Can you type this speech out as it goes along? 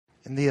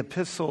In the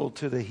epistle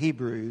to the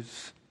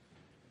Hebrews,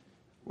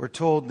 we're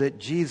told that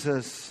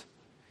Jesus,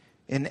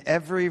 in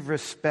every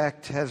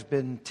respect, has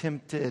been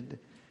tempted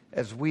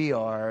as we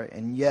are,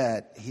 and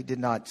yet he did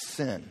not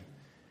sin.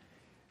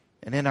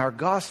 And in our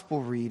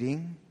gospel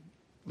reading,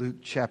 Luke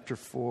chapter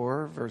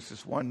 4,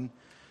 verses 1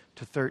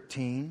 to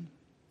 13,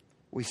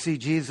 we see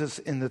Jesus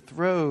in the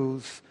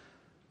throes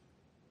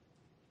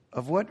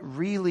of what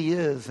really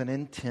is an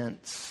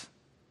intense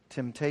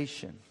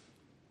temptation.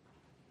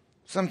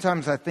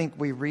 Sometimes I think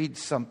we read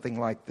something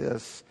like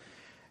this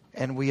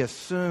and we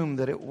assume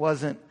that it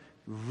wasn't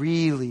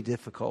really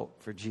difficult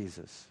for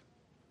Jesus.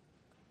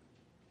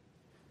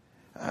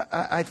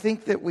 I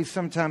think that we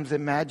sometimes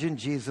imagine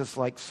Jesus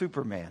like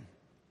Superman.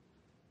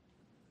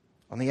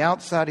 On the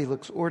outside, he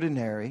looks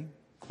ordinary,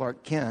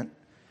 Clark Kent,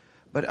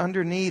 but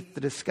underneath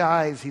the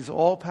disguise, he's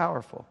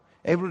all-powerful,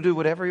 able to do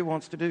whatever he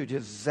wants to do,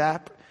 just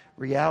zap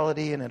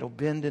reality and it'll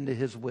bend into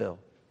his will.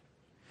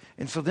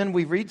 And so then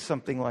we read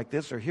something like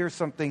this or hear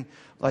something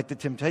like the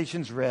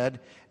temptations read,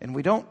 and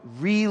we don't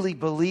really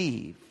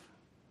believe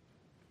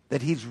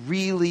that he's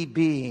really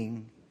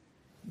being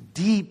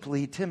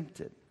deeply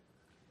tempted.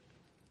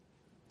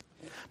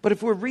 But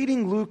if we're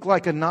reading Luke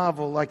like a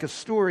novel, like a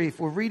story, if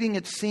we're reading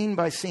it scene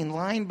by scene,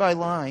 line by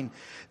line,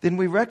 then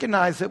we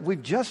recognize that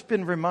we've just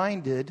been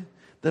reminded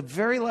the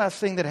very last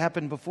thing that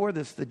happened before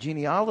this, the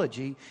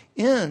genealogy,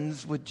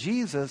 ends with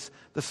Jesus,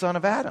 the son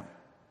of Adam.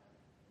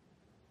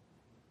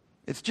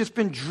 It's just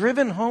been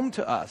driven home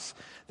to us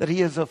that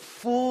he is a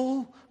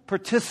full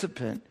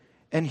participant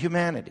in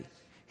humanity.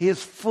 He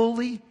is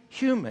fully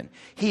human.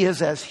 He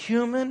is as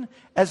human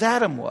as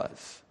Adam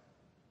was.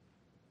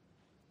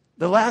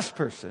 The last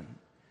person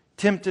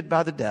tempted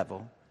by the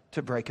devil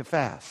to break a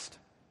fast.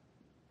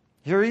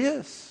 Here he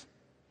is.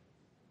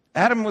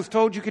 Adam was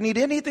told you can eat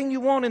anything you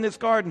want in this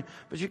garden,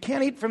 but you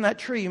can't eat from that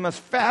tree. You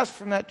must fast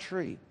from that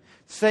tree.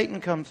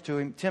 Satan comes to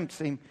him, tempts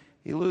him,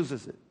 he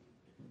loses it.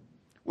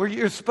 Well,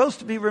 you're supposed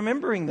to be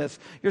remembering this.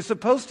 You're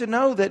supposed to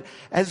know that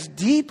as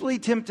deeply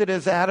tempted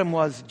as Adam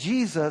was,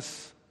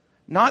 Jesus,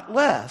 not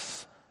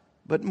less,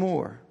 but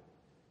more.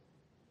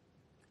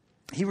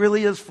 He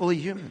really is fully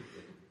human.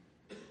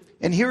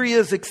 And here he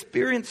is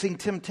experiencing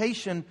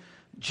temptation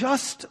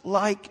just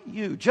like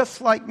you, just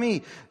like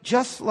me,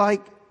 just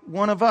like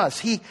one of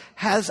us. He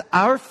has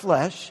our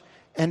flesh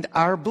and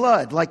our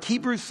blood. Like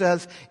Hebrews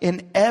says,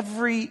 in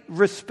every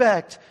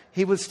respect,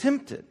 he was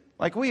tempted,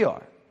 like we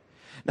are.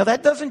 Now,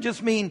 that doesn't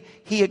just mean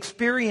he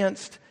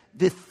experienced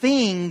the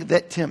thing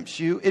that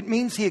tempts you. It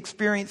means he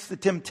experienced the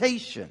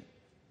temptation.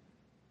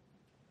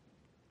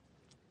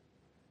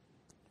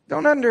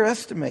 Don't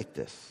underestimate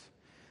this.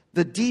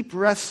 The deep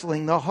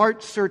wrestling, the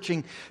heart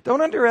searching.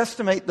 Don't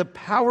underestimate the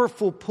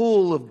powerful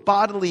pull of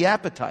bodily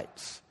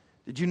appetites.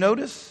 Did you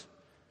notice?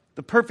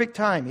 The perfect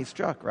time he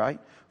struck, right?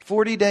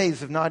 40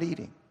 days of not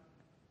eating.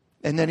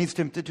 And then he's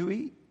tempted to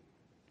eat.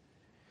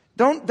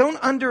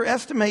 Don't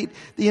underestimate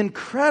the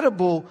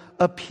incredible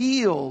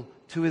appeal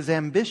to his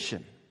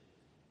ambition.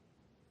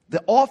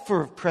 The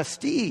offer of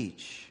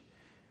prestige.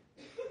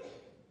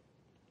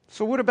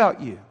 So what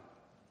about you?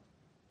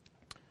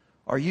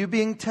 Are you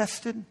being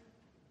tested?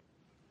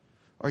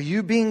 Are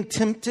you being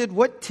tempted?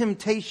 What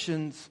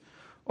temptations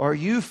are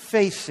you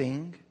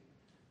facing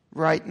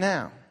right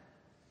now?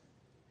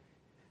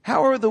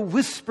 How are the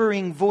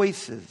whispering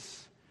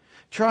voices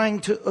trying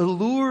to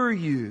lure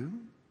you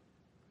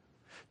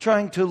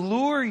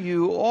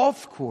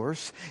off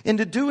course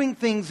into doing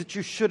things that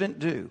you shouldn't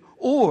do,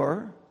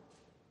 or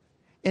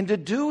into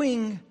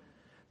doing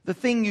the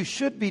thing you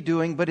should be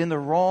doing but in the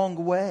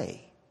wrong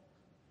way?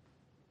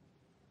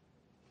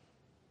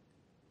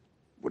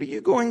 What are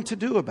you going to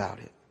do about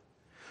it?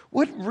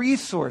 What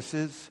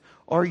resources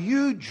are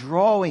you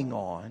drawing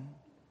on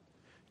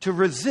to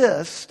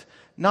resist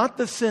not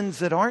the sins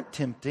that aren't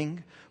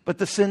tempting, but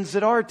the sins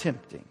that are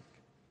tempting?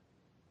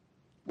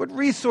 What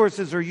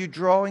resources are you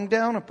drawing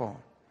down upon?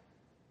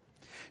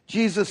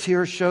 Jesus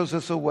here shows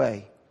us a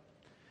way.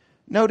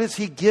 Notice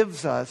he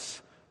gives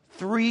us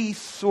 3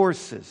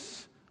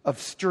 sources of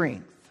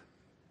strength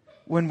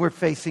when we're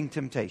facing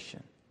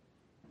temptation.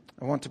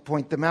 I want to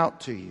point them out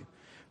to you.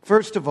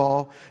 First of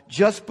all,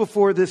 just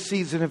before this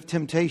season of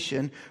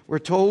temptation, we're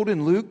told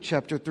in Luke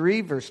chapter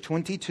 3, verse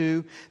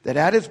 22, that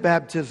at his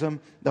baptism,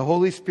 the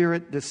Holy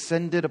Spirit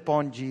descended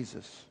upon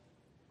Jesus.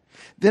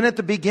 Then at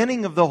the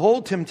beginning of the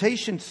whole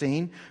temptation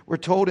scene, we're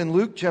told in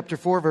Luke chapter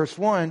 4, verse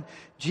 1,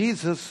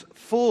 Jesus,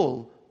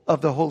 full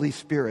of the Holy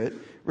Spirit,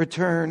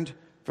 returned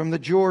from the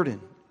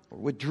Jordan, or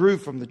withdrew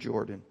from the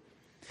Jordan.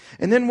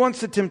 And then once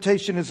the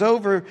temptation is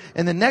over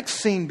and the next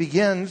scene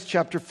begins,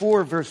 chapter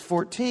 4, verse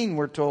 14,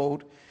 we're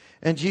told,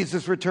 and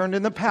Jesus returned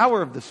in the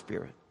power of the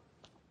Spirit.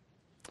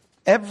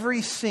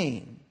 Every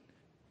scene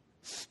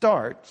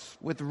starts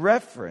with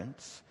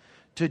reference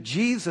to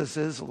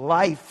Jesus'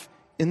 life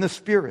in the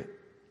Spirit.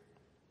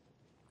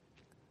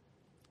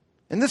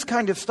 And this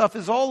kind of stuff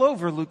is all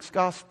over Luke's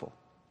gospel.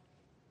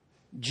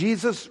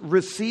 Jesus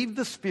received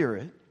the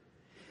Spirit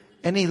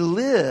and he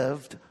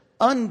lived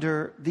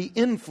under the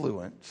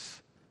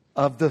influence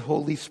of the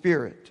Holy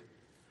Spirit.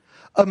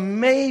 A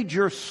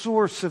major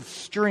source of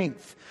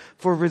strength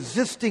for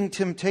resisting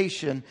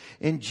temptation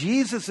in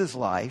Jesus'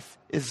 life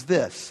is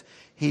this: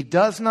 he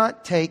does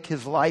not take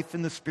his life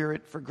in the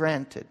Spirit for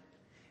granted.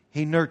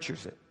 He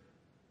nurtures it.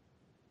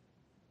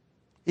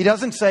 He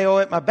doesn't say, oh,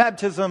 at my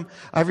baptism,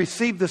 I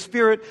received the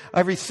Spirit.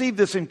 I received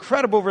this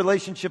incredible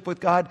relationship with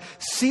God,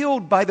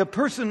 sealed by the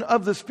person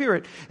of the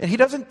Spirit. And he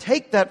doesn't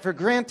take that for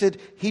granted.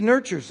 He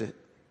nurtures it.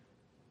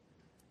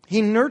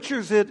 He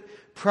nurtures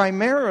it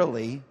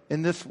primarily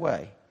in this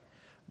way: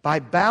 by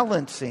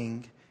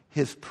balancing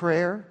his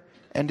prayer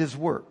and his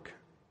work.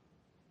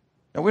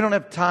 Now, we don't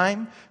have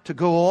time to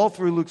go all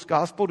through Luke's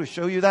gospel to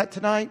show you that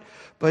tonight,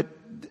 but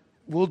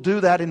we'll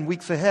do that in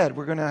weeks ahead.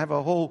 We're going to have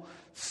a whole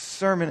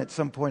sermon at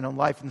some point on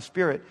life in the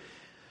Spirit.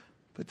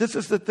 But this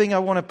is the thing I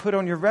want to put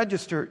on your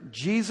register.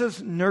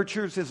 Jesus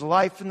nurtures his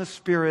life in the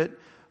Spirit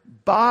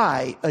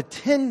by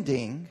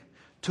attending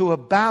to a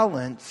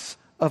balance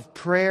of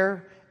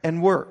prayer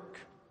and work.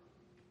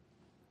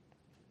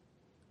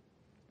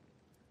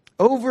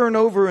 Over and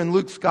over in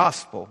Luke's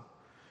gospel,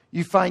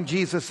 you find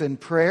Jesus in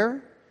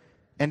prayer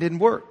and in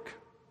work.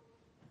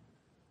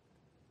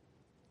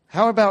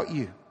 How about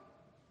you?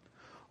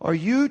 Are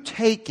you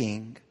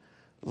taking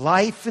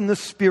life in the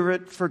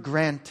Spirit for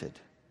granted?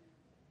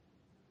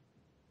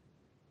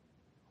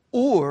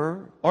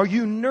 Or are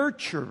you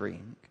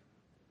nurturing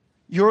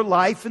your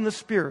life in the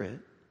Spirit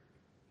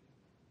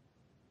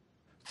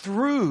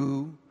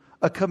through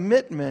a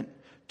commitment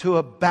to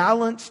a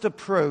balanced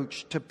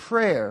approach to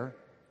prayer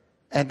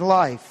and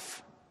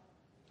life?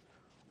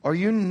 Are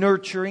you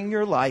nurturing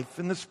your life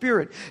in the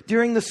Spirit?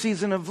 During the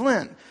season of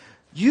Lent,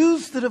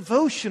 use the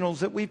devotionals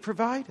that we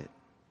provided.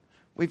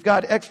 We've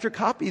got extra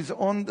copies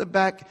on the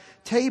back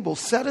table.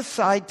 Set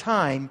aside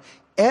time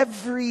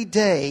every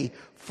day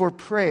for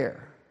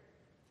prayer.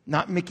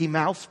 Not Mickey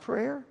Mouse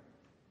prayer.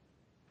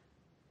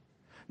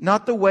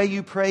 Not the way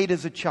you prayed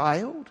as a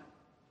child.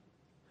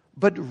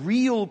 But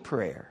real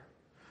prayer.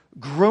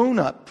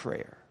 Grown-up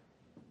prayer.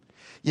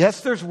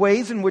 Yes, there's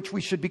ways in which we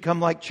should become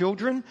like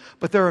children,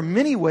 but there are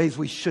many ways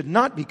we should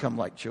not become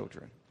like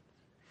children.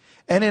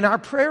 And in our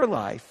prayer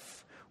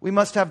life, we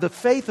must have the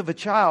faith of a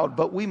child,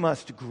 but we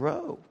must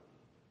grow.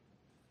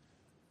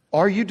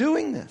 Are you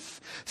doing this?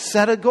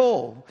 Set a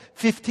goal.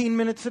 15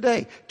 minutes a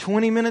day,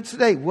 20 minutes a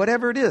day,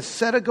 whatever it is.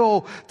 Set a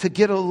goal to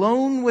get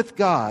alone with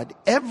God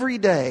every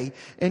day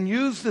and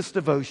use this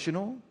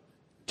devotional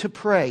to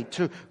pray,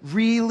 to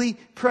really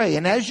pray.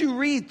 And as you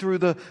read through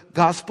the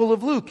Gospel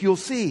of Luke, you'll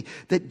see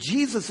that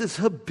Jesus is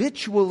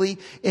habitually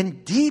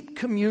in deep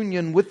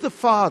communion with the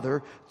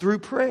Father through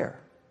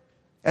prayer.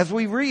 As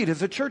we read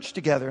as a church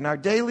together in our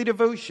daily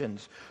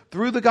devotions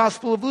through the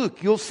Gospel of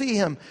Luke, you'll see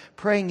him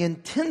praying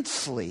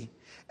intensely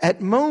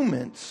at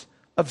moments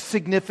of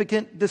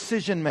significant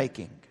decision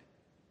making.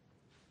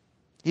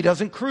 He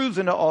doesn't cruise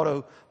into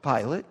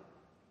autopilot.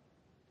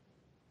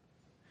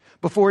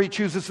 Before he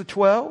chooses the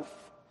 12,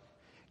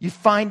 you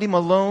find him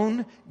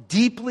alone,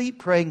 deeply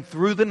praying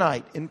through the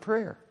night in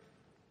prayer.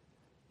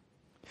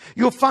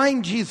 You'll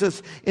find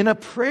Jesus in a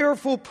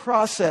prayerful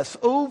process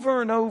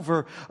over and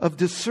over of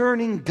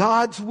discerning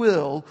God's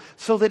will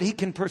so that he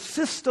can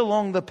persist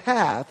along the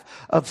path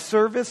of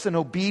service and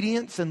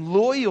obedience and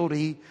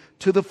loyalty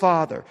to the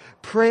Father.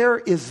 Prayer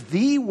is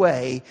the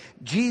way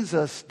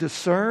Jesus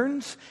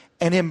discerns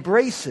and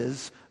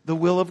embraces the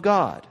will of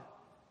God.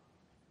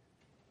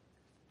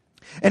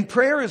 And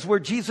prayer is where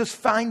Jesus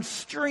finds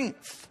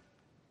strength.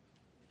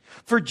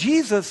 For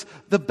Jesus,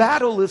 the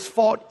battle is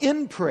fought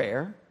in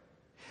prayer,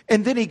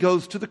 and then he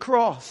goes to the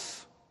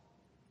cross.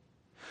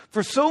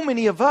 For so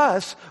many of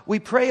us, we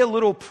pray a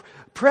little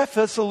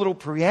preface, a little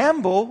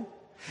preamble,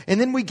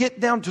 and then we get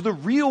down to the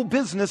real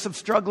business of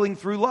struggling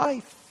through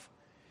life.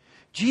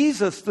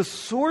 Jesus, the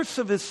source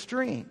of his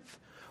strength,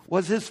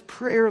 was his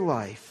prayer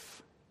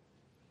life.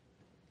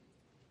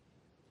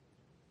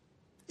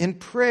 In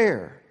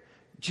prayer,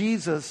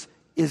 Jesus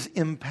is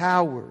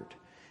empowered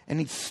and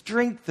he's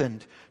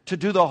strengthened to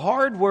do the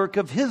hard work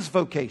of his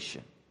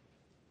vocation.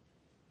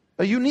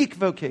 A unique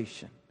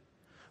vocation.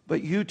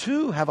 But you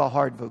too have a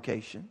hard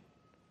vocation.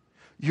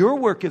 Your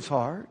work is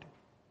hard.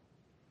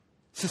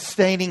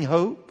 Sustaining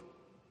hope.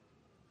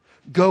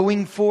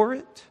 Going for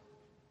it.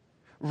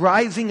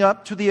 Rising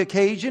up to the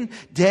occasion,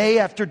 day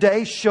after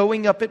day,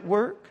 showing up at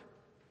work.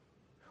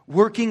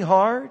 Working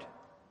hard.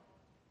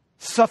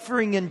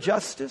 Suffering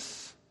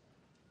injustice.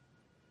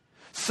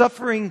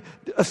 Suffering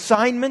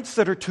assignments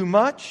that are too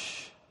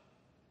much.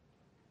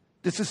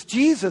 This is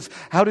Jesus.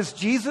 How does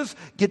Jesus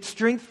get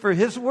strength for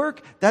his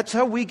work? That's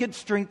how we get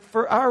strength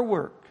for our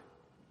work.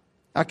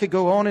 I could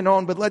go on and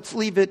on, but let's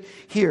leave it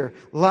here.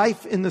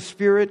 Life in the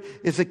Spirit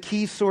is a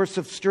key source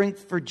of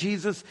strength for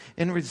Jesus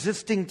in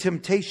resisting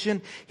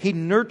temptation. He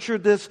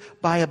nurtured this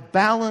by a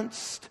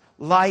balanced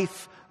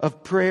life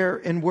of prayer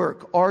and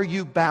work. Are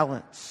you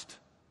balanced?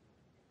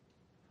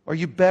 Are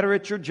you better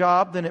at your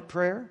job than at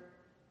prayer?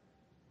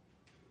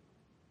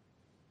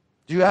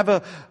 Do you have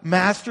a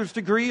master's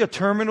degree, a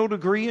terminal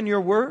degree in your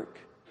work?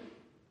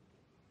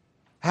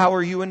 How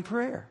are you in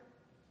prayer?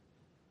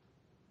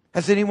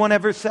 Has anyone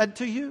ever said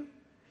to you,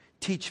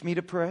 teach me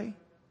to pray.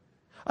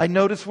 I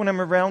notice when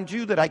I'm around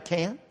you that I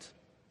can't.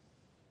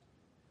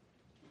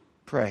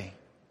 Pray.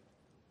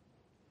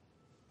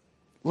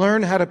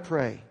 Learn how to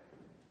pray.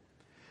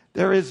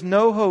 There is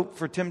no hope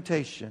for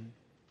temptation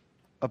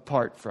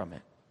apart from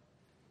it.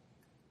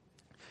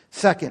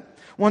 Second,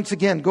 once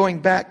again, going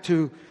back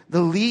to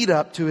the lead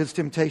up to his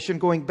temptation,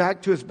 going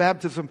back to his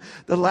baptism,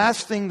 the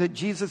last thing that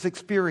Jesus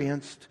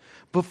experienced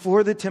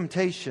before the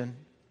temptation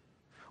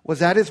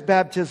was at his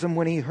baptism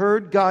when he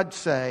heard God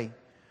say,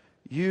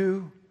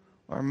 "You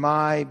are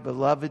my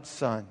beloved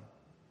Son.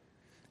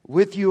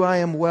 With you I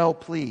am well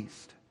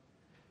pleased."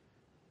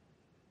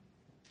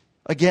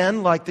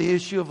 Again, like the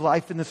issue of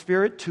life in the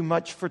Spirit, too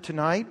much for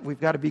tonight. We've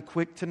got to be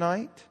quick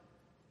tonight.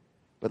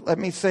 But let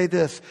me say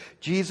this.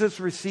 Jesus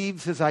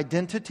receives his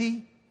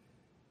identity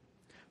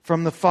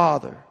from the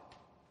Father.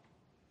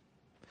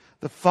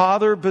 The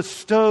Father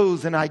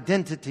bestows an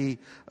identity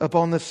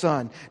upon the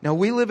Son. Now,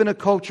 we live in a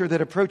culture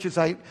that approaches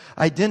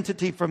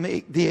identity from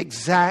the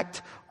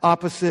exact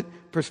opposite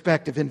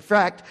perspective. In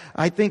fact,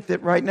 I think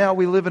that right now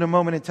we live in a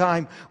moment in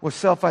time where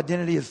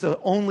self-identity is the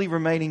only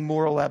remaining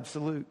moral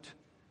absolute.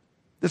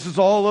 This is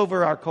all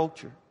over our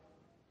culture.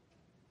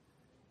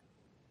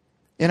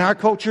 In our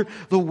culture,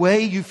 the way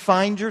you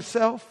find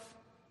yourself,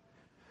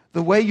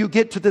 the way you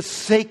get to the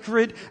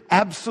sacred,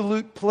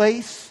 absolute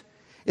place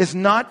is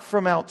not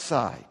from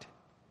outside.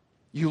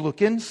 You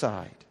look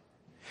inside.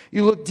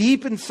 You look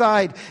deep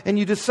inside and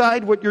you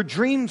decide what your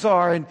dreams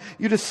are, and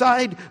you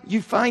decide,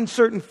 you find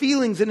certain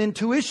feelings and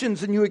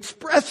intuitions and you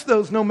express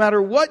those no matter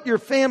what your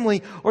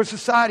family or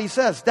society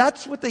says.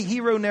 That's what the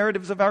hero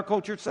narratives of our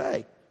culture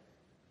say.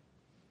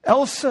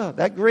 Elsa,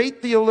 that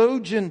great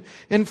theologian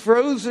in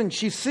Frozen,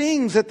 she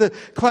sings at the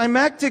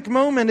climactic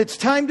moment, "It's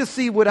time to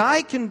see what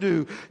I can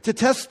do to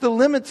test the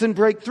limits and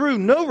break through.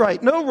 No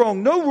right, no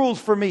wrong, no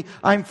rules for me.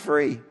 I'm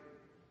free."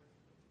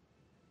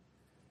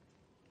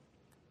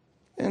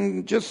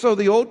 And just so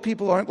the old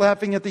people aren't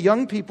laughing at the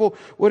young people,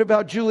 what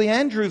about Julie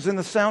Andrews in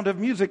The Sound of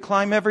Music?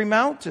 "Climb every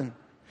mountain,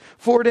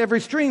 ford every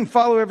stream,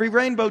 follow every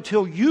rainbow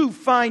till you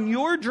find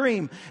your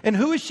dream." And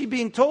who is she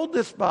being told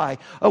this by?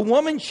 A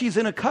woman she's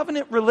in a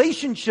covenant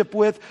relationship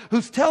with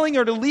who's telling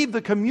her to leave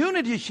the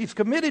community she's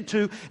committed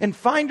to and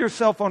find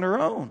herself on her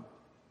own.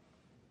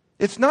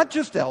 It's not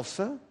just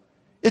Elsa.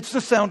 It's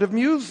The Sound of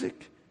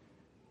Music.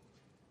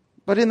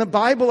 But in the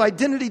Bible,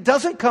 identity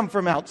doesn't come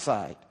from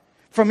outside,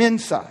 from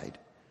inside.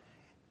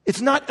 It's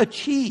not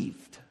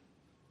achieved.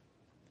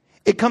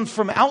 It comes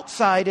from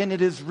outside and it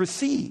is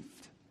received.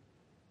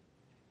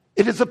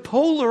 It is a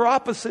polar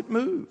opposite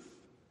move.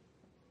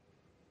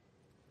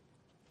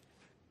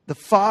 The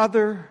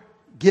Father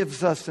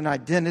gives us an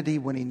identity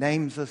when He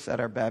names us at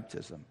our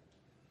baptism.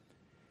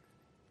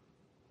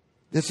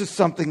 This is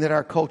something that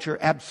our culture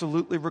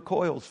absolutely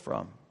recoils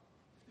from.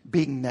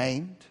 Being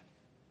named,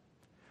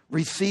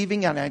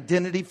 receiving an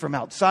identity from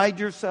outside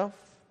yourself.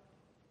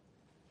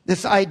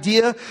 This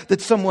idea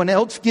that someone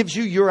else gives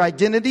you your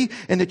identity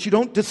and that you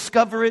don't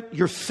discover it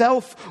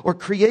yourself or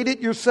create it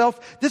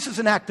yourself, this is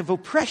an act of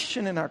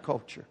oppression in our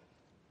culture.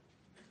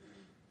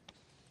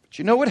 But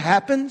you know what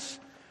happens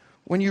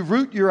when you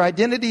root your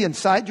identity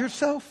inside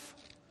yourself?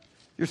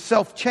 Your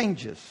self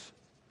changes.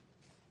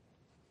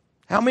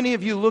 How many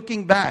of you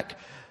looking back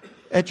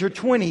at your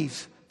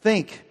 20s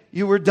think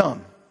you were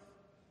dumb?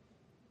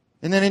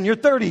 And then in your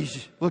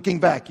 30s, looking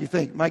back, you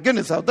think, my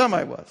goodness, how dumb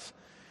I was.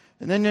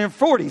 And then in your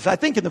 40s, I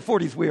think in the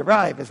 40s we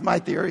arrive, is my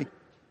theory.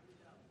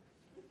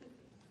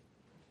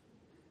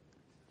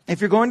 If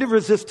you're going to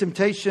resist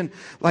temptation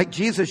like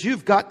Jesus,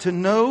 you've got to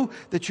know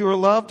that you are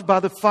loved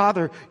by the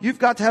Father. You've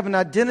got to have an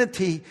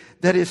identity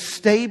that is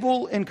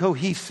stable and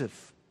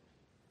cohesive.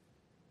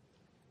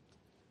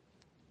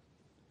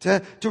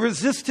 To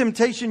resist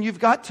temptation, you've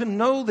got to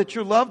know that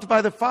you're loved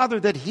by the Father,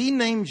 that He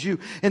names you.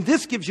 And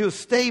this gives you a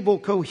stable,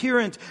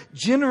 coherent,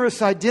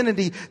 generous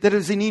identity that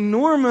is an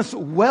enormous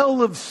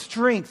well of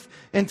strength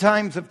in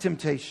times of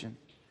temptation.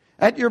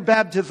 At your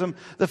baptism,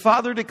 the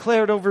Father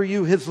declared over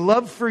you His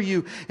love for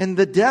you, and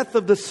the death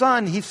of the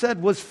Son, He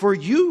said, was for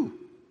you.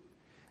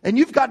 And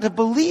you've got to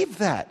believe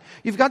that.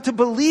 You've got to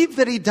believe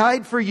that He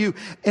died for you.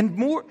 And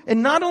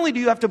not only do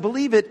you have to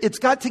believe it, it's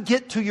got to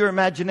get to your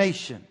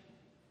imagination.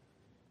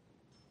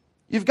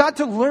 You've got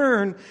to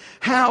learn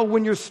how,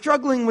 when you're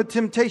struggling with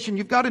temptation,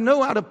 you've got to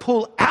know how to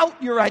pull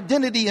out your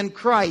identity in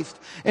Christ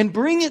and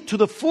bring it to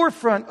the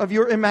forefront of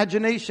your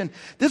imagination.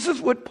 This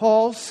is what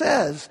Paul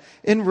says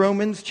in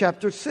Romans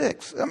chapter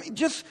 6.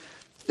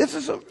 This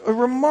is a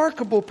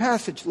remarkable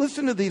passage.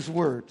 Listen to these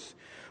words.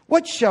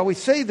 "What shall we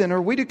say then?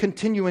 Are we to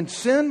continue in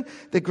sin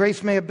that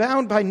grace may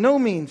abound? By no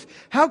means.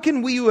 How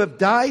can we who have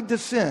died to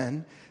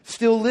sin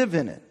still live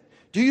in it?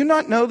 Do you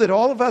not know that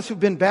all of us who've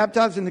been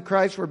baptized into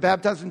Christ were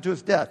baptized into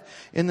His death?"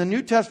 In the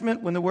New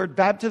Testament, when the word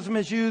baptism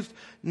is used,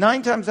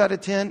 9 times out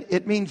of 10,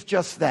 it means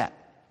just that.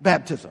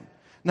 Baptism.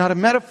 Not a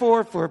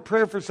metaphor for a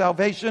prayer for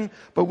salvation,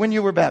 but when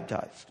you were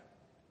baptized.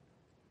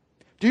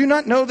 Do you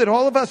not know that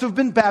all of us who've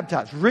been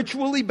baptized,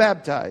 ritually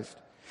baptized,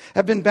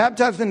 have been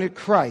baptized into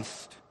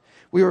Christ?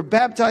 We were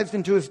baptized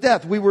into his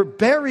death. We were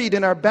buried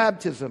in our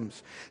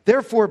baptisms.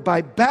 Therefore,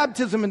 by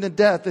baptism into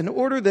death, in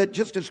order that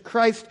just as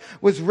Christ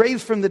was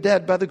raised from the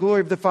dead by the glory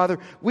of the Father,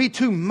 we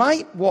too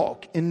might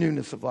walk in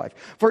newness of life.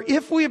 For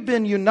if we have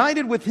been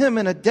united with him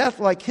in a death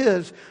like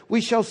his, we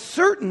shall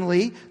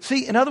certainly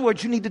see. In other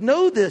words, you need to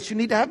know this. You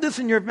need to have this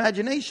in your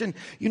imagination.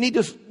 You need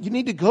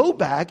to go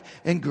back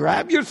and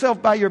grab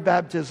yourself by your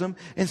baptism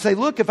and say,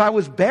 look, if I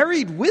was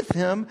buried with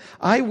him,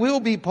 I will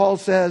be, Paul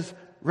says,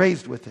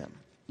 raised with him.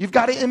 You've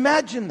got to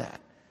imagine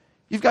that.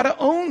 You've got to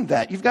own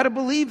that. You've got to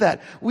believe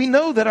that. We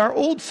know that our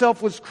old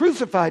self was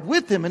crucified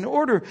with him in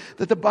order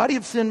that the body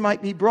of sin might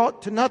be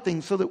brought to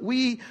nothing, so that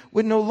we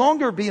would no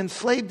longer be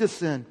enslaved to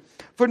sin.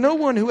 For no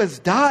one who has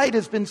died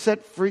has been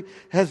set free,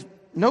 for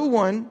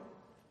one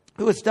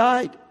who has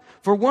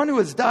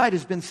died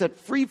has been set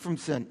free from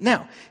sin.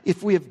 Now,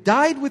 if we have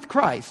died with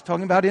Christ,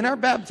 talking about in our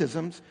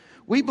baptisms,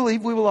 we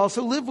believe we will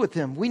also live with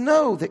him. We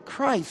know that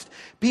Christ,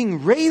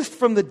 being raised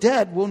from the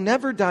dead, will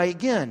never die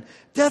again.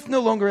 Death no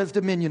longer has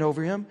dominion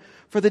over him.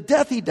 For the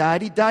death he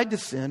died to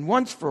sin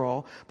once for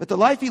all. But the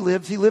life he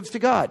lives to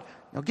God.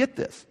 Now get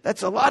this.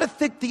 That's a lot of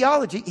thick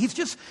theology.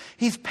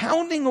 He's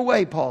pounding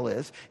away, Paul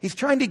is. He's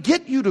trying to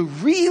get you to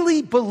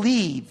really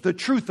believe the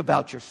truth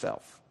about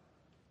yourself.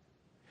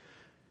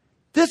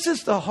 This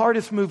is the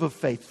hardest move of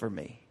faith for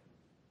me.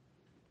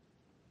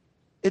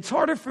 It's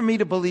harder for me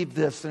to believe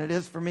this than it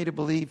is for me to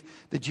believe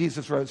that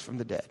Jesus rose from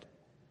the dead.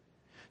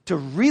 To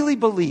really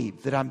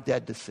believe that I'm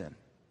dead to sin.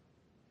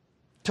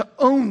 To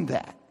own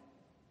that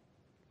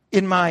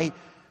in my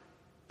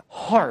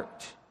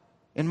heart,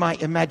 in my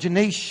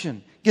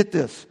imagination. Get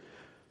this.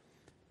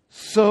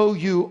 So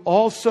you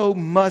also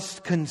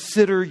must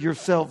consider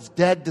yourselves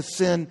dead to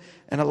sin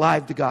and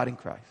alive to God in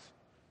Christ.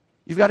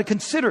 You've got to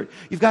consider it.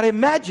 You've got to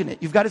imagine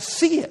it. You've got to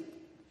see it.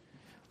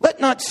 Let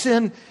not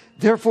sin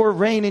therefore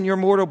reign in your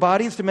mortal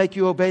bodies to make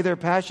you obey their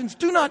passions.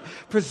 Do not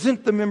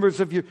present the members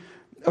of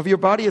your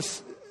body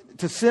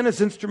to sin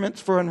as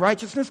instruments for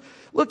unrighteousness.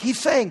 Look, he's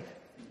saying,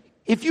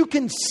 if you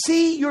can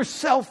see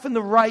yourself in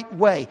the right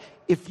way,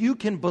 if you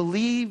can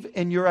believe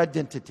in your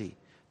identity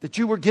that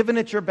you were given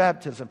at your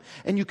baptism,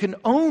 and you can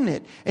own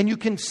it, and you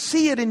can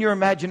see it in your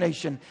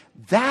imagination,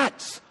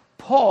 that's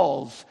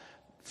Paul's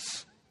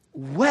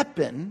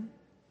weapon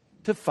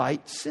to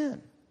fight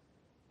sin.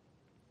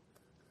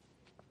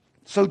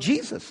 So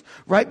Jesus,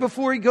 right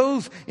before he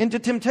goes into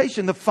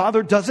temptation, the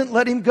Father doesn't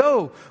let him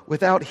go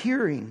without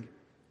hearing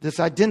this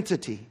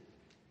identity.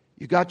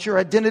 You got your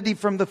identity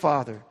from the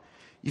Father.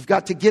 You've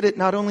got to get it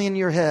not only in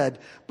your head,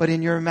 but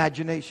in your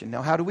imagination.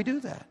 Now, how do we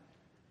do that?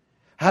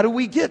 How do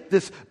we get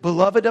this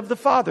beloved of the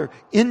Father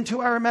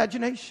into our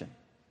imagination?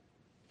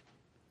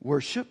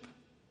 Worship.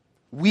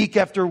 Week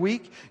after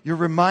week, you're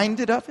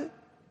reminded of it.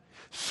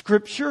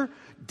 Scripture,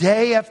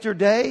 day after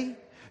day,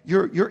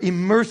 you're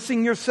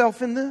immersing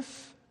yourself in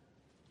this.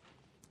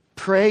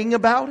 Praying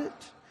about it,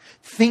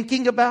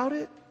 thinking about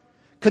it,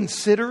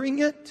 considering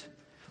it,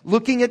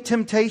 looking at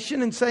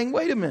temptation and saying,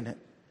 wait a minute,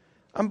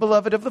 I'm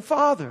beloved of the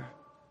Father.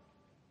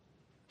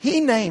 He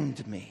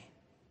named me.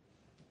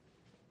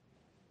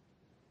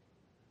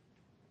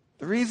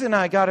 The reason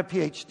I got a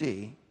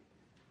PhD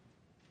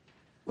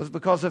was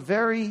because a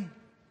very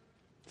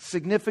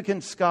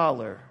significant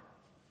scholar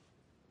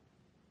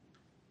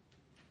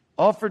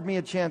offered me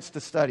a chance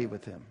to study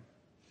with him.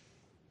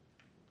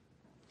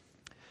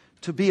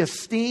 To be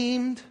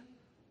esteemed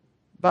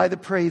by the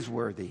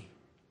praiseworthy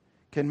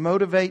can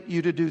motivate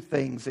you to do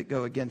things that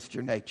go against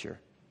your nature.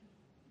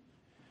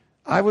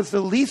 I was the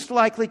least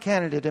likely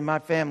candidate in my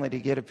family to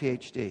get a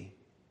PhD.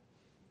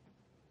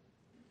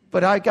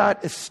 But I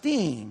got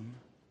esteem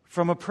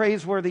from a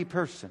praiseworthy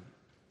person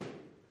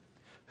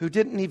who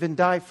didn't even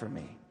die for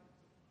me.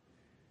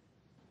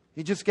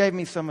 He just gave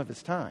me some of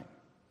his time.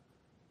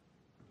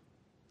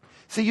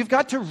 See, you've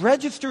got to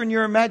register in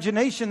your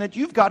imagination that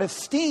you've got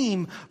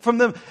esteem from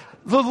the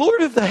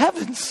Lord of the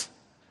heavens,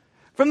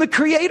 from the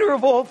Creator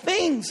of all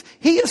things.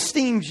 He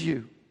esteems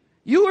you.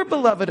 You are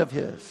beloved of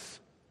His.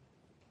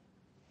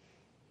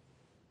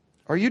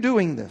 Are you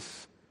doing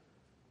this?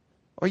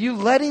 Are you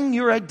letting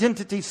your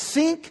identity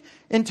sink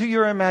into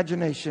your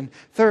imagination?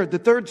 Third, the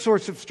third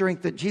source of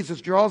strength that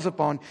Jesus draws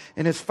upon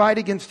in His fight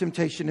against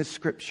temptation is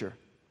Scripture.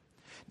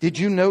 Did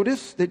you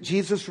notice that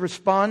Jesus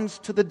responds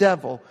to the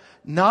devil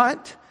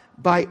not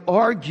by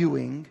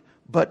arguing,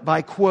 but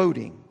by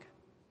quoting?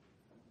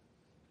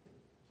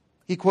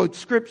 He quotes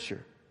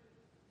Scripture.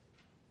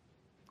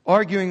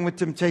 Arguing with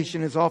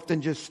temptation is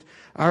often just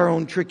our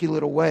own tricky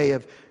little way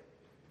of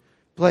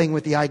playing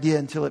with the idea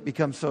until it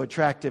becomes so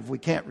attractive we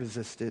can't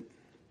resist it.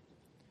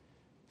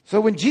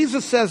 So when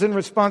Jesus says in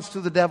response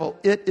to the devil,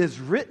 "It is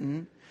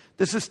written,"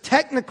 this is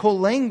technical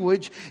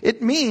language.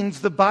 It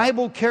means the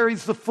Bible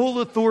carries the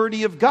full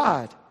authority of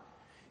God.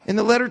 In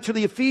the letter to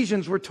the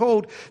Ephesians, we're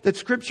told that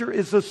Scripture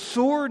is the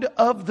sword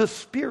of the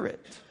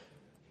Spirit.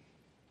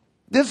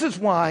 This is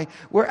why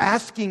we're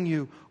asking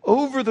you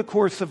over the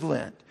course of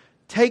Lent,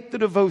 take the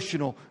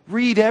devotional,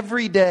 read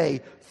every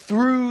day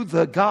through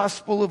the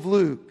Gospel of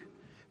Luke.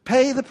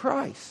 Pay the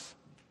price.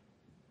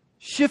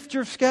 Shift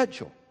your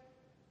schedule.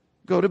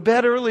 Go to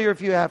bed earlier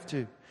if you have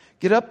to.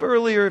 Get up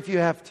earlier if you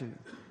have to.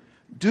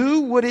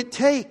 Do what it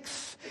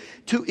takes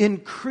to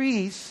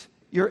increase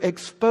your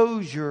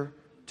exposure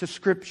to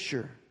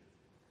Scripture.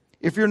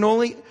 If you're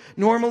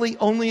normally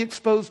only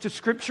exposed to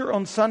Scripture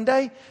on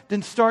Sunday,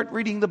 then start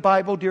reading the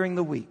Bible during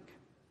the week.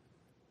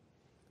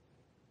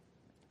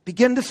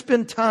 Begin to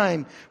spend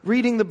time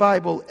reading the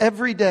Bible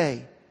every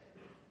day.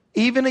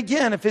 Even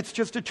again, if it's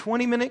just a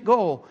 20-minute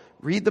goal,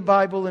 read the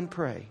Bible and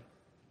pray.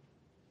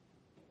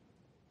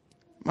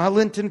 My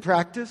Lenten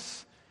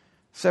practice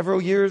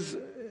several years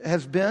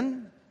has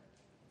been,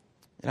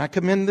 and I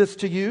commend this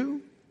to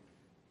you,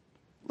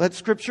 let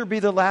Scripture be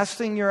the last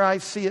thing your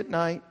eyes see at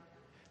night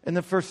and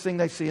the first thing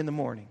they see in the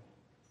morning.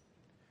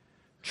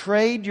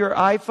 Trade your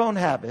iPhone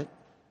habit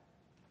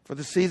for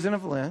the season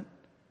of Lent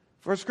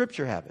for a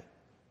Scripture habit.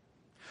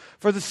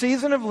 For the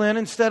season of Lent,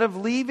 instead of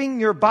leaving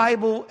your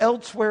Bible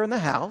elsewhere in the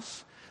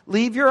house,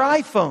 leave your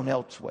iPhone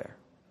elsewhere.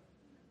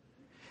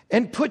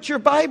 And put your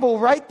Bible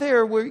right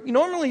there where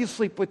normally you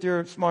sleep with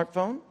your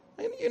smartphone.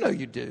 And you know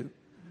you do.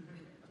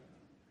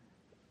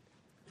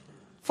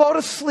 Fall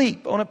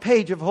asleep on a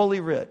page of Holy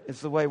Writ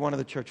is the way one of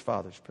the church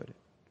fathers put it.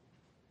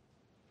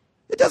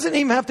 It doesn't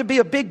even have to be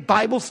a big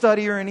Bible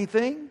study or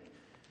anything.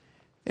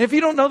 And if you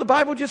don't know the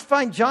Bible, just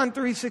find John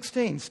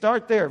 3:16.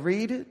 Start there.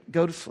 Read it.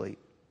 Go to sleep.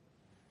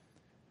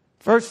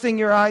 First thing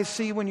your eyes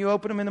see when you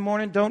open them in the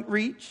morning, don't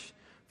reach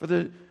for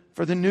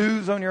the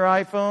news on your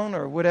iPhone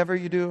or whatever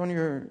you do on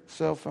your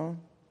cell phone.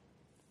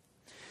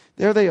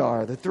 There they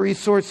are, the three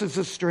sources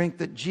of strength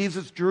that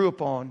Jesus drew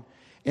upon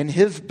in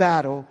His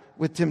battle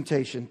with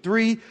temptation.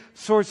 Three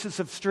sources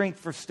of strength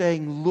for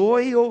staying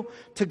loyal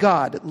to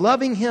God,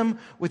 loving Him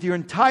with your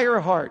entire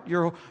heart,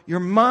 your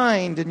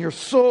mind and your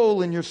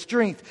soul and your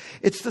strength.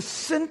 It's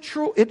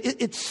central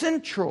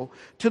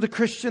to the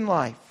Christian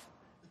life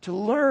to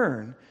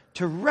learn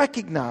to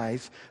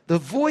recognize the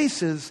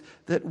voices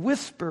that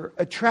whisper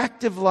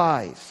attractive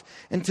lies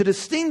and to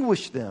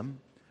distinguish them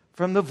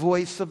from the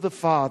voice of the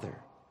Father.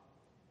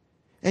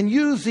 And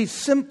use these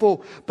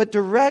simple but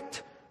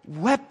direct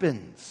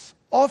weapons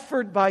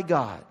offered by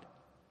God,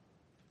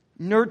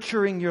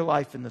 nurturing your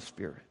life in the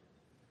Spirit.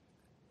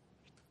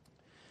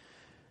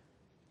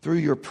 Through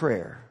your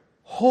prayer,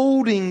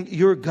 holding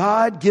your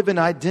God-given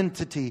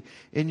identity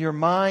in your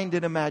mind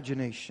and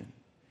imagination,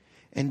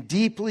 and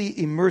deeply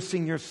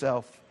immersing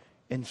yourself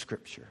in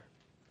Scripture.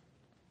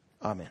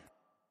 Amen.